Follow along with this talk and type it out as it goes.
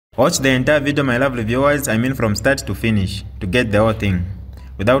Watch the entire video, my lovely viewers, I mean from start to finish, to get the whole thing.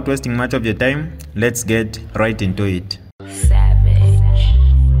 Without wasting much of your time, let's get right into it.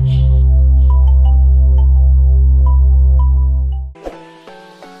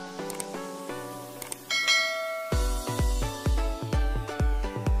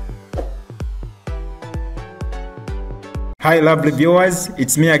 Hi lovely viewers,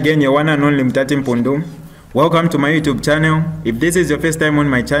 it's me again, your one and only Mutati Mpundu. Welcome to my YouTube channel. If this is your first time on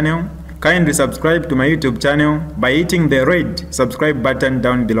my channel, kindly subscribe to my YouTube channel by hitting the red subscribe button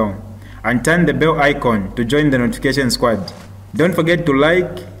down below and turn the bell icon to join the notification squad. Don't forget to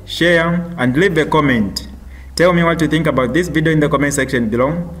like, share and leave a comment. Tell me what you think about this video in the comment section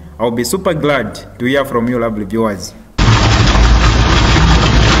below. I'll be super glad to hear from you lovely viewers.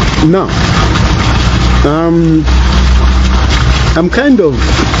 Now, I'm kind of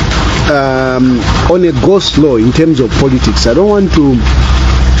on a go slow in terms of politics. I don't want to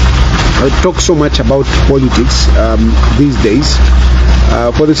talk so much about politics these days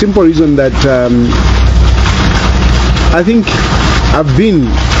for the simple reason that I think I've been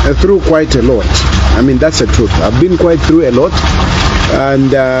through quite a lot. I mean, that's the truth. I've been quite through a lot,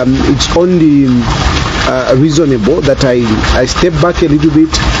 and it's only reasonable that I step back a little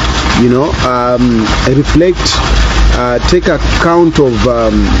bit, you know, reflect, take account of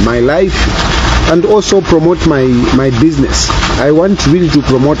my life, and also promote my business. I want really to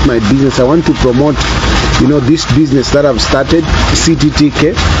promote my business. I want to promote, you know, this business that I've started,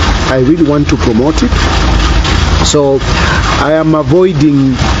 CTTK. I really want to promote it. So I am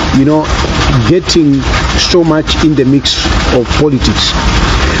avoiding, you know, getting so much in the mix of politics.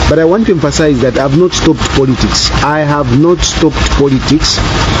 But I want to emphasize that I've not stopped politics. I have not stopped politics,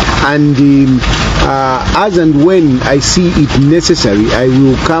 and as and when I see it necessary, I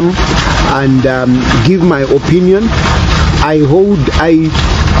will come and give my opinion. I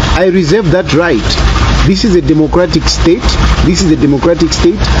reserve that right. This is a democratic state. This is a democratic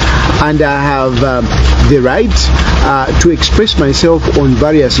state, and I have the right to express myself on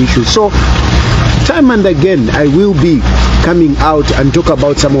various issues. So time and again I will be coming out and talk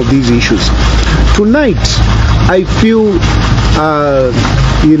about some of these issues. Tonight I feel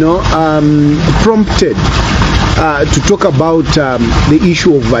prompted to talk about the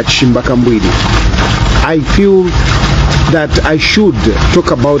issue of Chishimba Kambwili. I feel that I should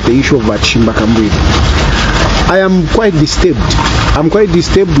talk about the issue of Chishimba Kambwili. I am quite disturbed. I'm quite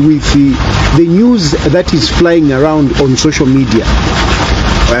disturbed with the news that is flying around on social media.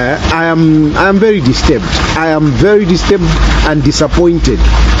 I am very disturbed. I am very disturbed and disappointed.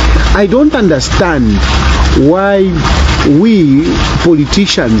 I don't understand why we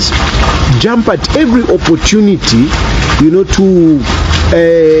politicians jump at every opportunity, you know, to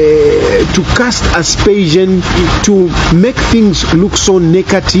cast aspersion, to make things look so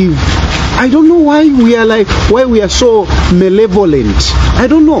negative. I don't know why we are so malevolent. I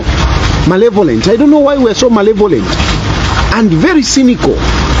don't know. Malevolent. I don't know why we are so malevolent and very cynical.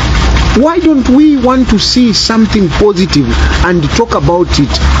 Why don't we want to see something positive and talk about it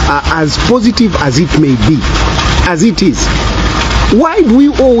as positive as it may be, as it is? Why do we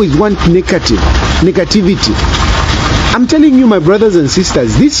always want negativity? I'm telling you, my brothers and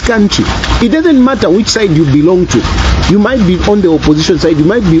sisters, this country, it doesn't matter which side you belong to. You might be on the opposition side, you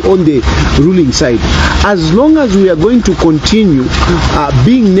might be on the ruling side. As long as we are going to continue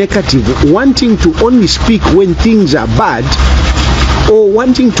being negative, wanting to only speak when things are bad, or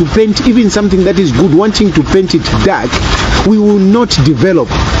wanting to paint even something that is good, wanting to paint it dark, we will not develop.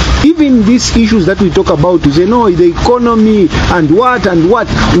 Even these issues that we talk about, to say, no, the economy and what,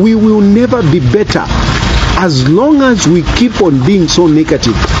 we will never be better. As long as we keep on being so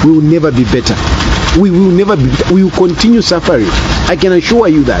negative, we will never be better. We will never be better. We will continue suffering. I can assure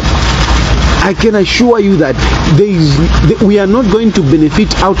you that. I can assure you that we are not going to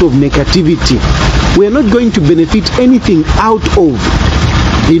benefit out of negativity. We are not going to benefit anything out of,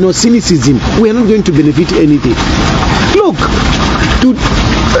 you know, cynicism. We are not going to benefit anything. Look,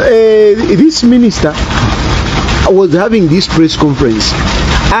 this minister was having this press conference,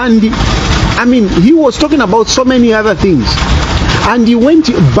 and I mean, he was talking about so many other things, and he went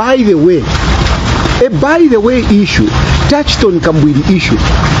by the way. A by the way issue touched on Kambwili issue,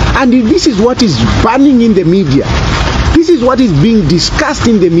 and this is what is burning in the media. This is what is being discussed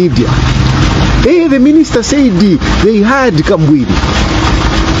in the media. Hey, the minister said they had Kambwili.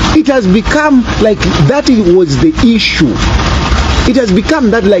 It has become like that was the issue. It has become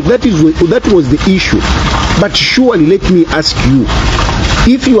that like that was the issue. But surely, let me ask you,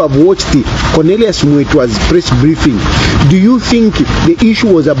 if you have watched the Cornelius Mwetwa's press briefing, do you think the issue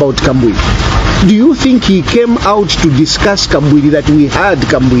was about Kambwili? Do you think he came out to discuss Kambwili, that we had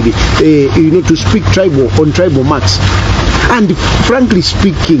Kambwili, to speak on tribal matters? And frankly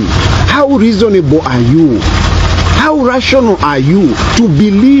speaking, how reasonable are you? How rational are you to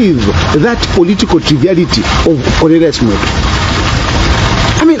believe that political triviality of Cornelius Mwetu?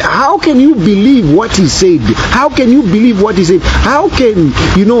 I mean, how can you believe what he said? How can you believe what he said? How can,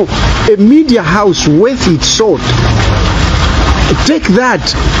 a media house worth its salt take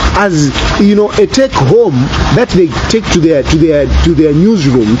that as, a take home that they take to their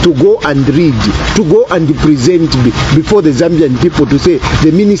newsroom to go and read, to go and present before the Zambian people, to say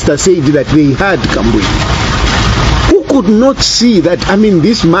the minister said that they had Kambwili? Who could not see that,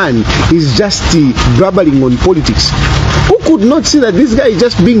 this man is just blabbering on politics? Who could not see that this guy is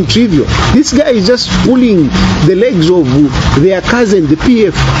just being trivial? This guy is just pulling the legs of their cousin, the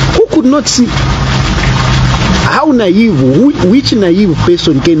PF. Who could not see? How naive, which naive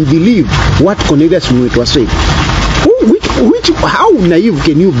person can believe what Cornelius Mwetu was saying? How naive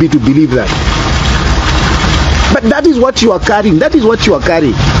can you be to believe that? But that is what you are carrying. That is what you are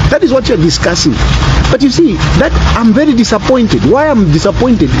carrying. That is what you are discussing. But you see, that I'm very disappointed. Why I'm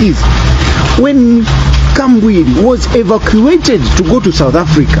disappointed is when Kambwili was evacuated to go to South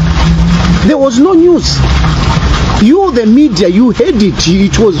Africa, there was no news. You, the media, you heard it.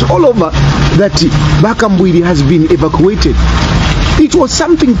 It was all over that Kambwili has been evacuated. It was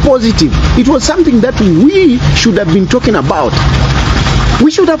something positive. It was something that we should have been talking about.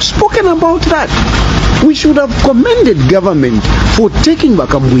 We should have spoken about that. We should have commended government for taking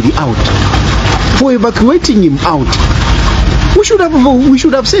Kambwili out, for evacuating him out. We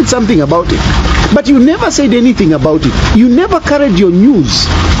should have said something about it. But you never said anything about it. You never carried your news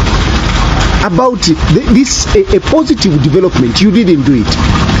about this a positive development. You didn't do it.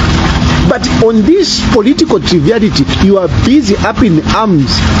 But on this political triviality, you are busy up in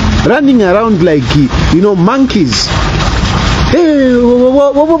arms, running around like monkeys. Hey,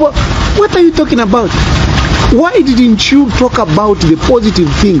 what are you talking about? Why didn't you talk about the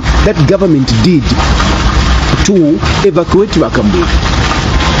positive thing that government did to evacuate Kambwili?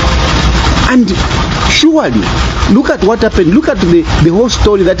 And surely, look at what happened. Look at the whole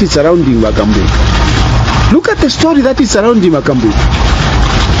story that is surrounding Kambwili. Look at the story that is surrounding Kambwili.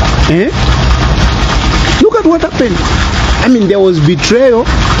 Look at what happened. There was betrayal,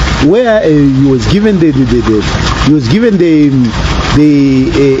 where he was given the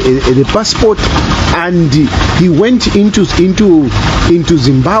passport, and he went into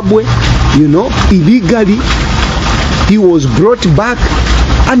Zimbabwe, illegally. He was brought back,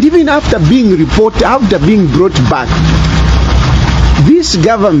 and even after being brought back, this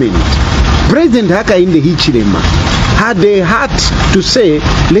government, President Hakainde Hichilema, had a heart to say,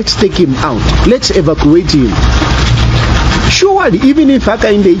 let's take him out, let's evacuate him. Surely, even if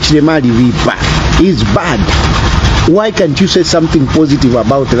Hakainde Hichilema is bad, why can't you say something positive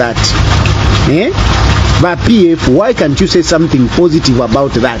about that? But PF, why can't you say something positive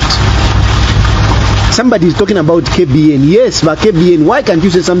about that? Somebody is talking about KBN. Yes, but KBN, why can't you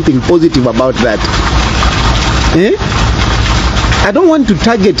say something positive about that? I don't want to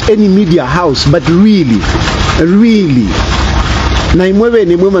target any media house, but really,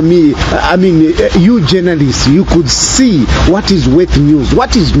 you journalists, you could see what is worth news.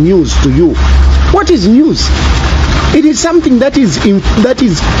 What is news to you? What is news? It is something that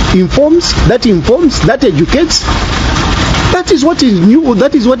informs, that educates. That is what is new.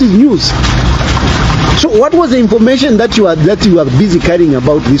 That is what is news. So what was the information that you are busy carrying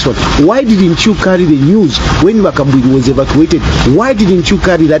about this one? Why didn't you carry the news when Kambwili was evacuated? Why didn't you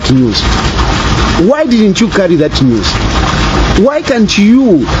carry that news? Why didn't you carry that news? Why can't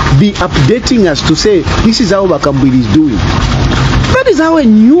you be updating us to say this is how Kambwili is doing? That is how a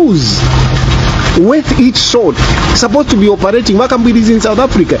news with each sort supposed to be operating. Kambwili is in South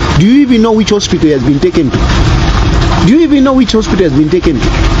Africa. Do you even know which hospital he has been taken to? Do you even know which hospital has been taken to?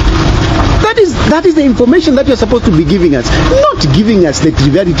 That is the information that you're supposed to be giving us, not giving us the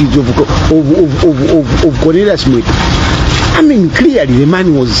trivialities of Cornelius Mwetu. Clearly the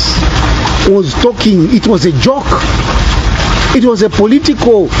man was talking. It was a joke. It was a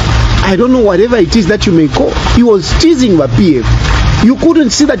political, I don't know, whatever it is that you may call. He was teasing by PF. You couldn't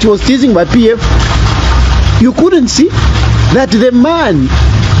see that he was teasing by PF. You couldn't see that the man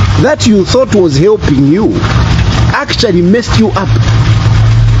that you thought was helping you actually messed you up.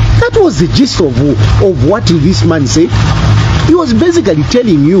 That was the gist of what this man said. He was basically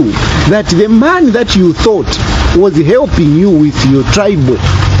telling you that the man that you thought was helping you with your tribal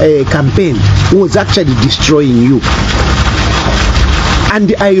campaign was actually destroying you.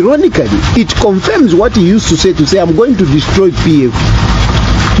 And ironically, it confirms what he used to say, I'm going to destroy PF.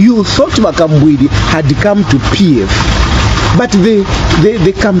 You thought Kambwili had come to PF, but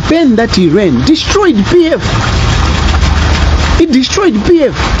the campaign that he ran destroyed PF. It destroyed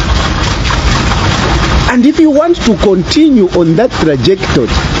PF. And if you want to continue on that trajectory,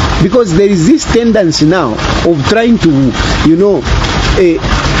 because there is this tendency now of trying to, you know,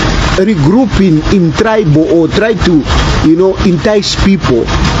 regroup in tribal, or try to, you know, entice people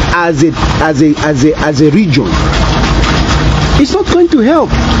as a region, it's not going to help.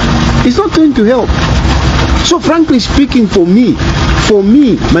 It's not going to help. So frankly speaking, for me,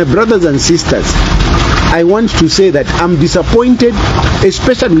 my brothers and sisters, I want to say that I'm disappointed,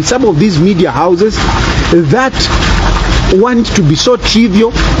 especially with some of these media houses that want to be so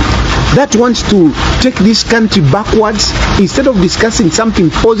trivial, that wants to take this country backwards. Instead of discussing something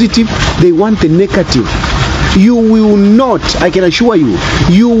positive, they want the negative. You will not, I can assure you,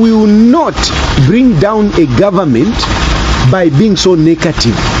 you will not bring down a government by being so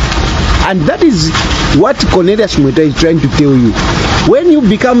negative. And that is what Cornelius Mutati is trying to tell you. When you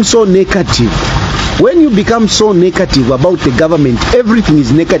become so negative, when you become so negative about the government, everything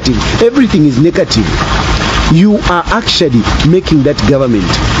is negative, everything is negative, you are actually making that government.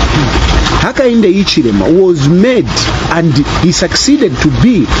 Hakainde Hichilema was made, and he succeeded to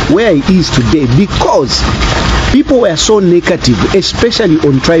be where he is today because people were so negative, especially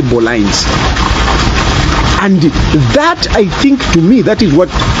on tribal lines. And that, I think, to me, that is what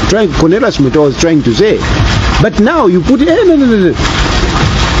Cornelius Mutati was trying to say. But now you put, no.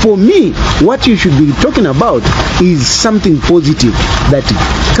 For me, what you should be talking about is something positive. That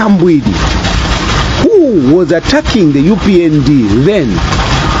Kambwili, who was attacking the UPND then,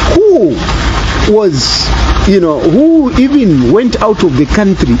 who was, you know, who even went out of the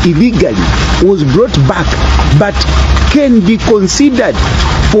country illegally, was brought back, but can be considered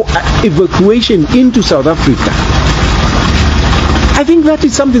for evacuation into South Africa. I think that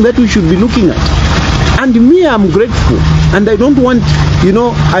is something that we should be looking at. And me, I'm grateful, and I don't want, you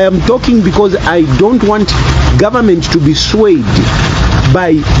know, I am talking because I don't want government to be swayed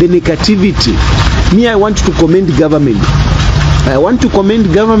by the negativity. Me, I want to commend government. I want to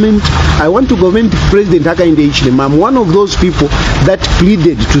commend government. I want to commend President Hakainde Hichilema. I'm one of those people that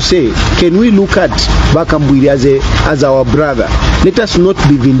pleaded to say, can we look at Kambwili as our brother? Let us not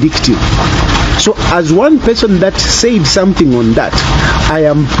be vindictive. So as one person that said something on that, I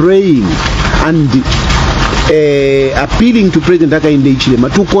am praying and appealing to President Hakainde Hichilema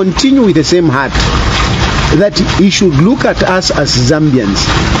to continue with the same heart, that he should look at us as Zambians,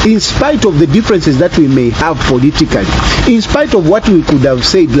 in spite of the differences that we may have politically, in spite of what we could have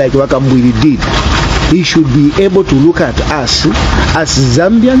said like Kambwili did. He should be able to look at us as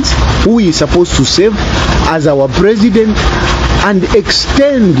Zambians, who he is supposed to save, as our president, and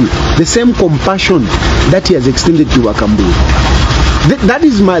extend the same compassion that he has extended to Kambwili. That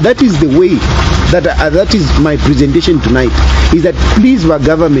is the way that is my presentation tonight. Is that please, our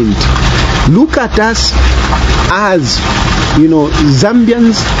government, look at us as, you know,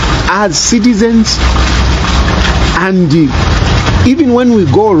 Zambians, as citizens, and even when we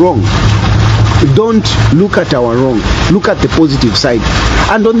go wrong, don't look at our wrong, look at the positive side.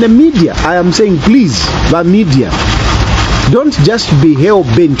 And on the media, I am saying, please, the media, don't just be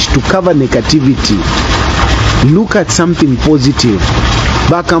hell-bent to cover negativity. Look at something positive.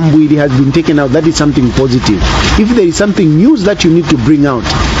 Kambwili has been taken out. That is something positive. If there is something news that you need to bring out,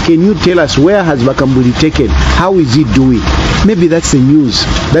 can you tell us where has Kambwili taken? How is he doing? Maybe that's the news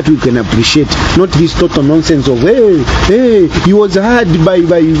that we can appreciate. Not this total nonsense of, hey, he was hard by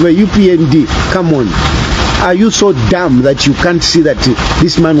UPND. Come on. Are you so dumb that you can't see that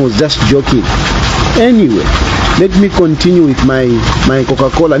this man was just joking? Anyway, let me continue with my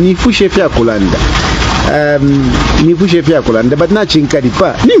Coca-Cola. Nifushe fya kulanda. Nifushe fya kulanda, but not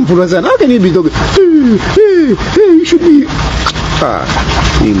chinkaripa. Nimpulazana. How can you be talking? Hey, you should be.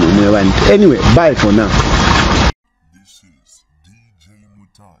 Anyway, bye for now. This is DJ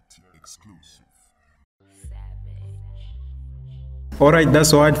Mutati exclusive. Alright,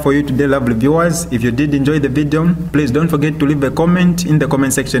 that's all for you today, lovely viewers. If you did enjoy the video, please don't forget to leave a comment in the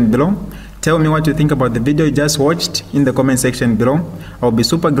comment section below. Tell me what you think about the video you just watched in the comment section below. I'll be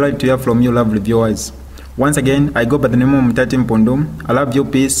super glad to hear from you, lovely viewers. Once again, I go by the name of Mutati Mpundu. I love you,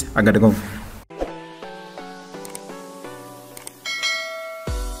 peace, I gotta go.